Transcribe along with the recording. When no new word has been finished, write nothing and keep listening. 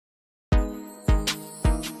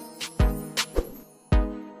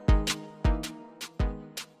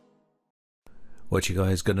What you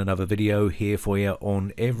guys, got another video here for you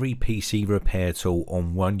on every PC repair tool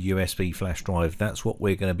on one USB flash drive. That's what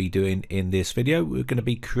we're going to be doing in this video. We're going to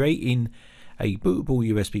be creating a bootable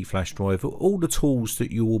USB flash drive with all the tools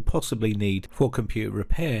that you will possibly need for computer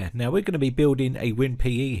repair. Now we're going to be building a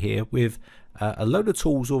WinPE here with a load of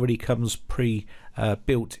tools already comes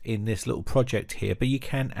pre-built in this little project here, but you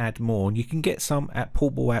can add more, and you can get some at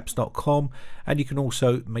portableapps.com, and you can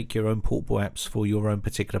also make your own portable apps for your own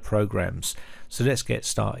particular programs. So let's get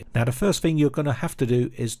started. Now the first thing you're going to have to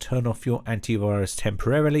do is turn off your antivirus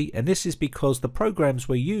temporarily, and this is because the programs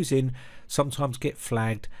we're using sometimes get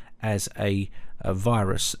flagged as a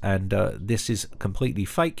virus, and this is completely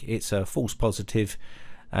fake. It's a false positive,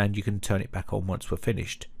 and you can turn it back on once we're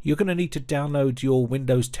finished. You're going to need to download your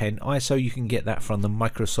Windows 10 ISO. You can get that from the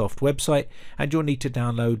Microsoft website, and you'll need to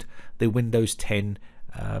download the Windows 10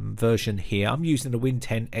 version here. I'm using the Win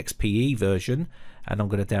 10 XPE version, and I'm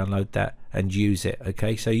going to download that and use it.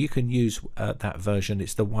 Okay, so you can use that version.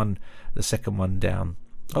 It's the second one down.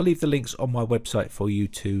 I'll leave the links on my website for you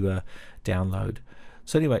to download.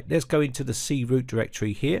 So anyway, let's go into the C root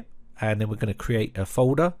directory here, and then we're going to create a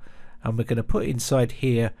folder, and we're going to put inside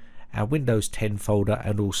here our Windows 10 folder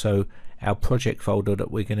and also our project folder that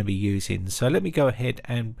we're going to be using. So let me go ahead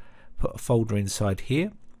and put a folder inside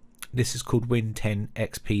here. This is called Win 10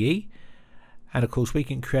 XPE, and of course we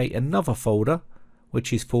can create another folder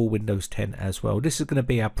which is for Windows 10 as well. This is going to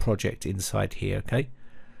be our project inside here. Okay,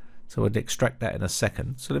 so we'll extract that in a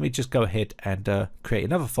second. So let me just go ahead and create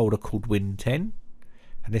another folder called Win 10,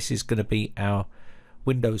 and this is going to be our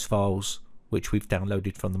Windows files which we've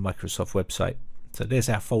downloaded from the Microsoft website. So there's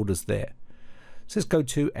our folders there. So let's go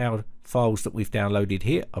to our files that we've downloaded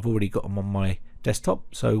here. I've already got them on my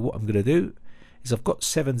desktop. So what I'm going to do is I've got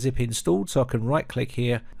 7-zip installed, so I can right click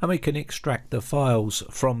here and we can extract the files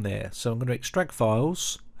from there. So I'm going to extract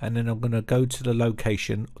files, and then I'm going to go to the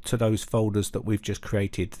location to those folders that we've just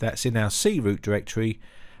created. That's in our C root directory,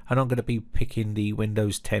 and I'm going to be picking the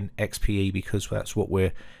Windows 10 XPE because that's what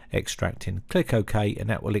we're extracting. Click OK, and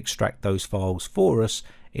that will extract those files for us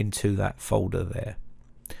into that folder there.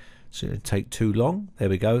 So it didn't take too long. There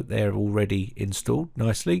we go, they're already installed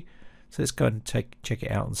nicely. So let's go and check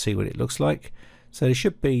it out and see what it looks like. So there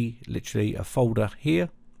should be literally a folder here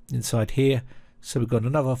inside here. So we've got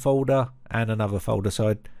another folder and another folder.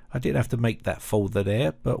 So I didn't have to make that folder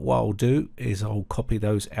there, but what I'll do is I'll copy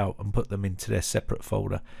those out and put them into their separate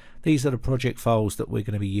folder. These are the project files that we're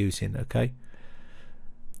going to be using. Okay,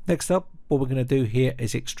 next up, what we're going to do here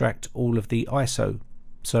is extract all of the ISO.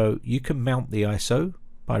 So you can mount the ISO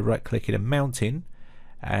by right clicking and mounting,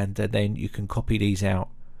 and then you can copy these out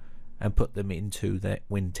and put them into the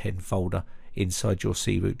Win 10 folder inside your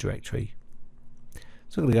C root directory.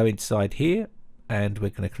 So I'm going to go inside here, and we're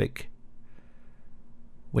going to click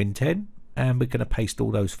Win 10, and we're going to paste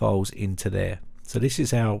all those files into there. So this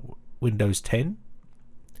is our Windows 10.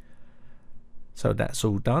 So that's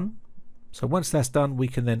all done. So once that's done, we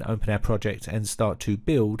can then open our project and start to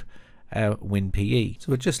build our WinPE. So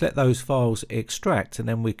we'll just let those files extract, and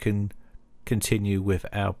then we can continue with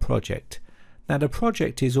our project. Now the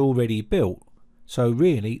project is already built, so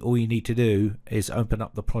really all you need to do is open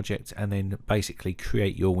up the project and then basically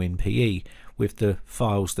create your WinPE with the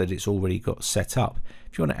files that it's already got set up.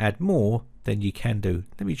 If you want to add more, then you can do.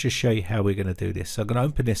 Let me just show you how we're going to do this. So I'm going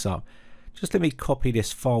to open this up. Just let me copy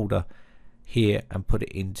this folder here and put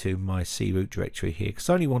it into my C root directory here, because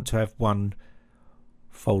I only want to have one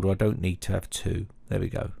folder. I don't need to have two. There we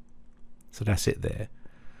go. So that's it there.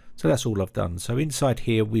 So that's all I've done. So inside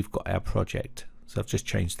here we've got our project. So I've just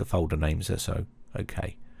changed the folder names or so.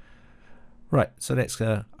 Okay. Right, so let's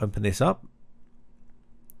open this up.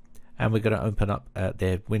 And we're going to open up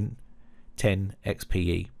their Win 10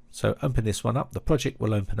 XPE. So open this one up. The project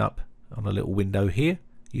will open up on a little window here.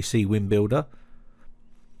 You see Win Builder.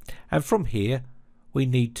 And from here we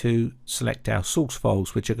need to select our source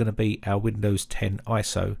files, which are going to be our Windows 10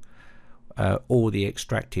 ISO. Or the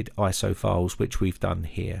extracted ISO files, which we've done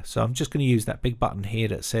here. So I'm just going to use that big button here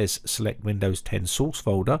that says select Windows 10 source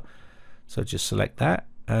folder. So just select that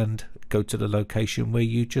and go to the location where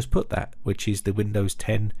you just put that, which is the Windows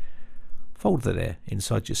 10 folder there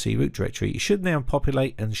inside your C root directory. It should now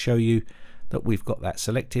populate and show you that we've got that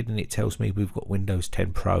selected, and it tells me we've got Windows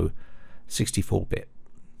 10 Pro 64-bit.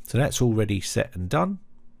 So that's already set and done.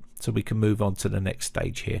 So we can move on to the next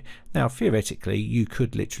stage here. Now theoretically you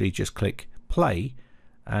could literally just click play,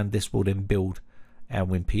 and this will then build our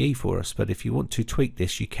WinPE for us, but if you want to tweak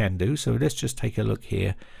this you can do. So let's just take a look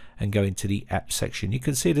here and go into the app section. You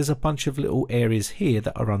can see there's a bunch of little areas here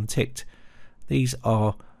that are unticked. These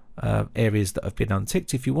are areas that have been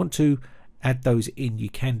unticked. If you want to add those in, you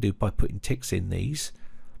can do by putting ticks in these,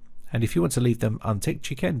 and if you want to leave them unticked,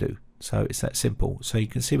 you can do. So it's that simple. So you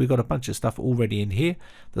can see we've got a bunch of stuff already in here.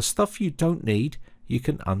 The stuff you don't need, you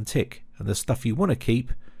can untick, and the stuff you want to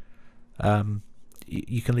keep,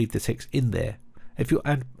 you can leave the ticks in there. If you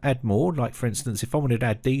add more, like for instance, if I wanted to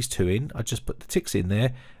add these two in, I just put the ticks in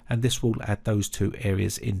there, and this will add those two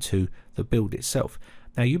areas into the build itself.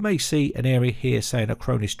 Now you may see an area here saying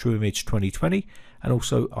Acronis True Image 2020, and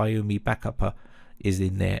also IOMI Backupper is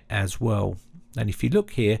in there as well. And if you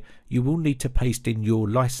look here, you will need to paste in your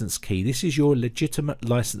license key. This is your legitimate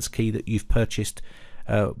license key that you've purchased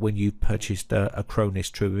when you purchased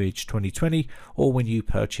Acronis True Image 2020, or when you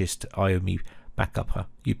purchased IOMI Backupper.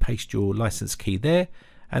 You paste your license key there,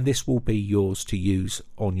 and this will be yours to use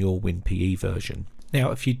on your WinPE version.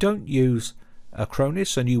 Now if you don't use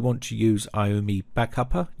Acronis and you want to use IOMI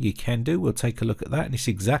Backupper, you can do. We'll take a look at that, and it's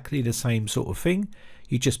exactly the same sort of thing.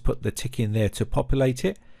 You just put the tick in there to populate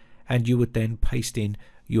it, and you would then paste in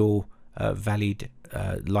your valid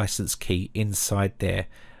license key inside there.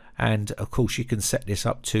 And of course you can set this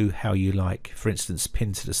up to how you like, for instance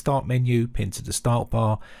pin to the start menu, pin to the start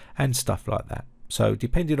bar, and stuff like that. So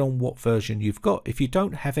depending on what version you've got, if you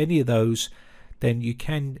don't have any of those, then you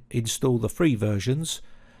can install the free versions.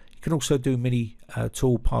 You can also do Mini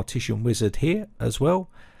Tool Partition Wizard here as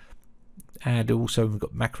well, and also we've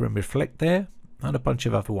got Macro and Reflect there, and a bunch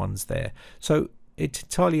of other ones there. So it's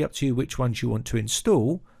entirely up to you which ones you want to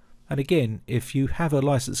install, and again, if you have a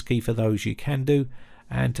license key for those, you can do,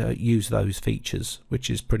 and use those features, which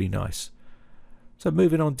is pretty nice. So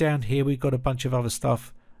moving on down here, we've got a bunch of other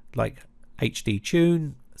stuff like HD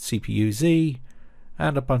Tune, CPU Z,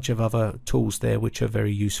 and a bunch of other tools there which are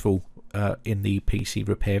very useful in the PC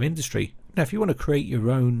repair industry. Now if you want to create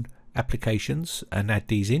your own applications and add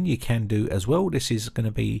these in, you can do as well. This is going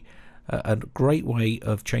to be a great way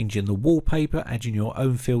of changing the wallpaper, adding your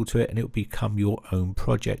own feel to it, and it will become your own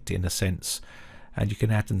project in a sense. And you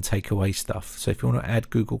can add and take away stuff. So if you want to add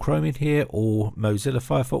Google Chrome in here, or Mozilla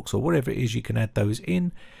Firefox, or whatever it is, you can add those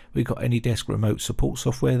in. We've got AnyDesk remote support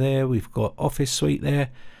software there. We've got Office Suite there.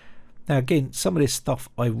 Now again, some of this stuff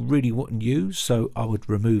I really wouldn't use, so I would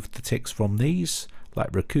remove the ticks from these.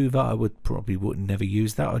 Like Recuva, I would probably wouldn't never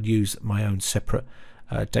use that. I'd use my own separate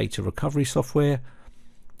data recovery software.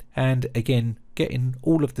 And again, getting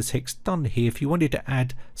all of the ticks done here. If you wanted to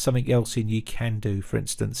add something else in, you can do. For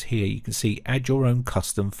instance, here you can see add your own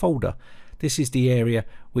custom folder. This is the area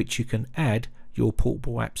which you can add your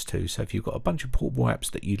portable apps to. So if you've got a bunch of portable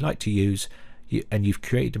apps that you'd like to use, and you've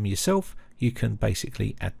created them yourself, you can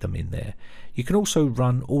basically add them in there. You can also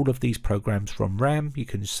run all of these programs from RAM. You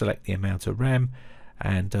can select the amount of RAM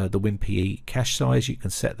and the WinPE cache size. You can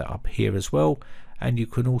set that up here as well. And you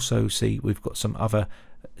can also see we've got some other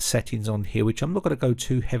settings on here which I'm not going to go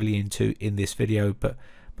too heavily into in this video, but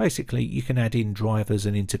basically you can add in drivers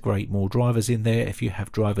and integrate more drivers in there if you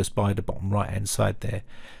have drivers by the bottom right hand side there.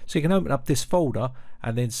 So you can open up this folder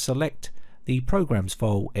and then select the programs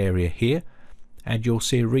file area here, and you'll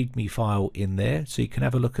see a readme file in there, so you can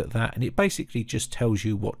have a look at that, and it basically just tells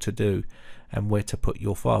you what to do and where to put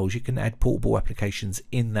your files. You can add portable applications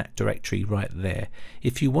in that directory right there.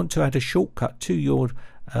 If you want to add a shortcut to your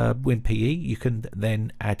WinPE, you can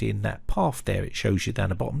then add in that path there. It shows you down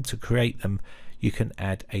the bottom. To create them, you can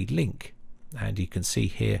add a link, and you can see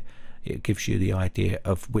here it gives you the idea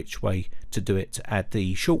of which way to do it, to add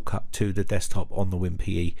the shortcut to the desktop on the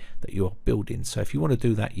WinPE that you're building. So if you want to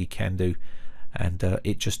do that, you can do, and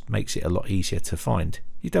it just makes it a lot easier to find.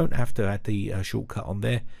 You don't have to add the shortcut on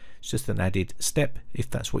there. It's just an added step if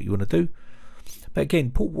that's what you want to do. But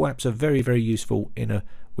again, portable apps are very, very useful in a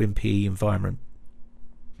WinPE environment.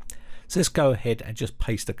 So let's go ahead and just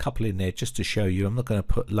paste a couple in there just to show you. I'm not going to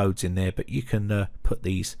put loads in there, but you can put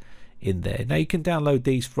these in there. Now you can download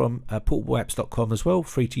these from portableapps.com as well,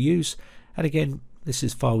 free to use. And again, this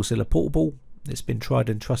is FileZilla Portable. It's been tried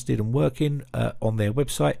and trusted and working on their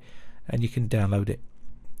website, and you can download it.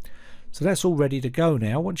 So that's all ready to go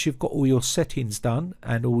now. Once you've got all your settings done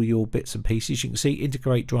and all your bits and pieces, you can see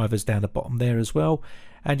integrate drivers down the bottom there as well.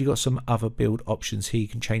 And you've got some other build options here. You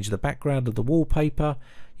can change the background of the wallpaper.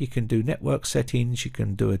 You can do network settings. You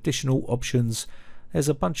can do additional options. There's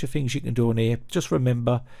a bunch of things you can do on here. Just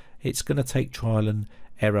remember, it's going to take trial and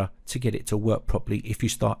error to get it to work properly if you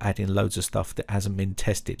start adding loads of stuff that hasn't been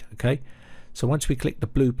tested. Okay. So once we click the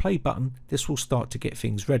blue play button, this will start to get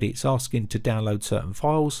things ready. It's asking to download certain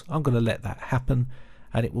files. I'm going to let that happen,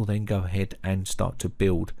 and it will then go ahead and start to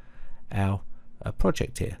build our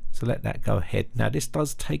project here. So let that go ahead. Now this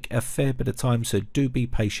does take a fair bit of time, so do be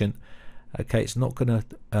patient. Okay, it's not going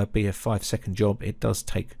to be a 5-second job. It does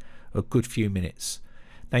take a good few minutes.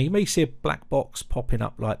 Now you may see a black box popping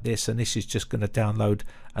up like this, and this is just going to download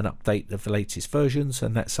and update the latest versions,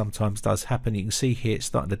 and that sometimes does happen. You can see here it's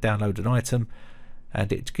starting to download an item,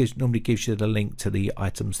 and it normally gives you the link to the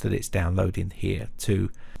items that it's downloading here to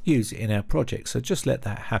use in our project. So just let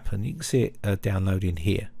that happen. You can see it downloading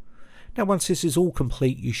here. Now once this is all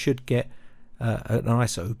complete, you should get an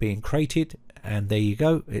ISO being created, and there you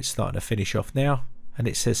go, it's starting to finish off now, and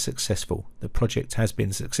it says successful. The project has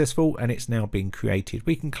been successful and it's now been created.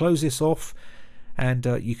 We can close this off, and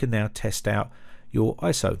you can now test out your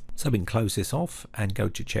ISO. So we can close this off and go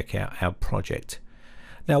to check out our project.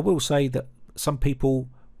 Now we'll say that some people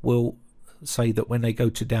will say that when they go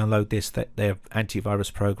to download this, that their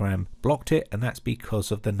antivirus program blocked it, and that's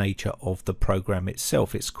because of the nature of the program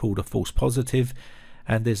itself. It's called a false positive,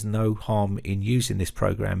 and there's no harm in using this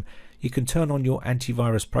program. You can turn on your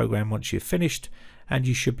antivirus program once you've finished, and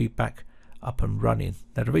you should be back up and running.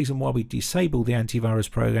 Now the reason why we disable the antivirus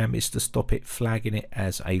program is to stop it flagging it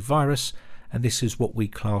as a virus, and this is what we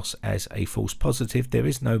class as a false positive. There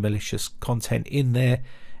is no malicious content in there,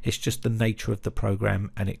 it's just the nature of the program,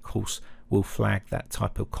 and it of course will flag that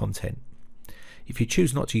type of content. If you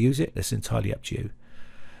choose not to use it, that's entirely up to you.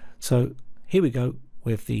 So here we go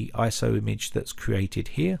with the ISO image that's created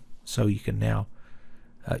here. So you can now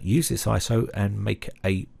use this ISO and make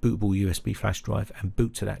a bootable USB flash drive and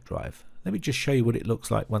boot to that drive. Let me just show you what it looks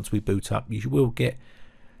like once we boot up. You will get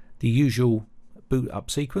the usual boot up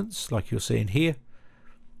sequence like you're seeing here,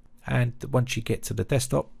 and once you get to the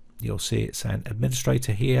desktop, you'll see it's an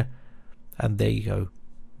administrator here, and there you go.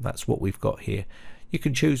 That's what we've got here. You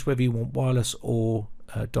can choose whether you want wireless or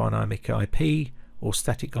dynamic IP or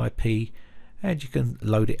static IP, and you can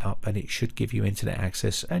load it up and it should give you internet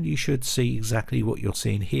access, and you should see exactly what you're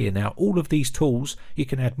seeing here. Now all of these tools, you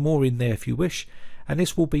can add more in there if you wish, and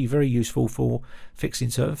this will be very useful for fixing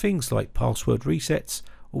certain things like password resets,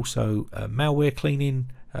 also malware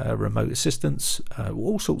cleaning, remote assistance,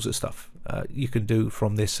 all sorts of stuff you can do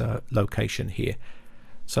from this location here.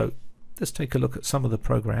 So let's take a look at some of the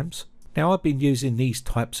programs. Now I've been using these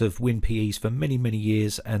types of WinPEs for many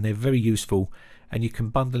years, and they're very useful, and you can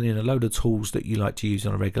bundle in a load of tools that you like to use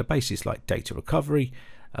on a regular basis, like data recovery,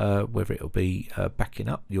 whether it'll be backing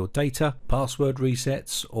up your data, password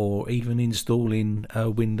resets, or even installing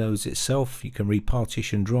Windows itself. You can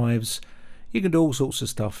repartition drives, you can do all sorts of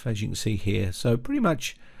stuff, as you can see here. So pretty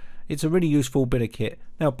much it's a really useful bit of kit.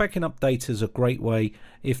 Now backing up data is a great way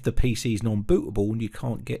if the PC is non-bootable and you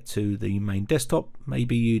can't get to the main desktop.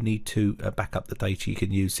 Maybe you need to back up the data. You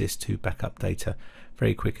can use this to back up data,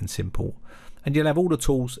 very quick and simple, and you'll have all the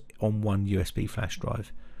tools on one USB flash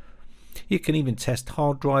drive. You can even test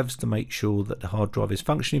hard drives to make sure that the hard drive is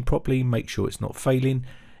functioning properly, make sure it's not failing.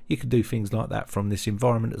 You can do things like that from this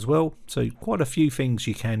environment as well. So quite a few things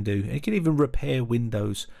you can do. You can even repair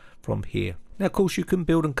Windows from here. Now of course you can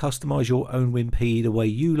build and customize your own WinPE the way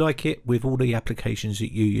you like it with all the applications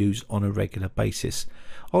that you use on a regular basis.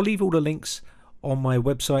 I'll leave all the links on my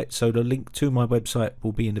website, so the link to my website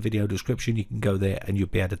will be in the video description. You can go there and you'll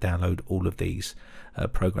be able to download all of these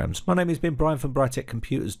programs. My name has been Brian from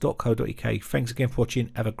briteccomputers.co.uk. Thanks again for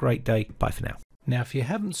watching. Have a great day. Bye for now. Now if you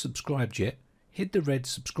haven't subscribed yet, hit the red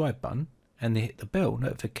subscribe button and then hit the bell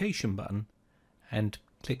notification button and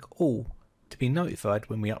click all to be notified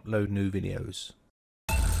when we upload new videos.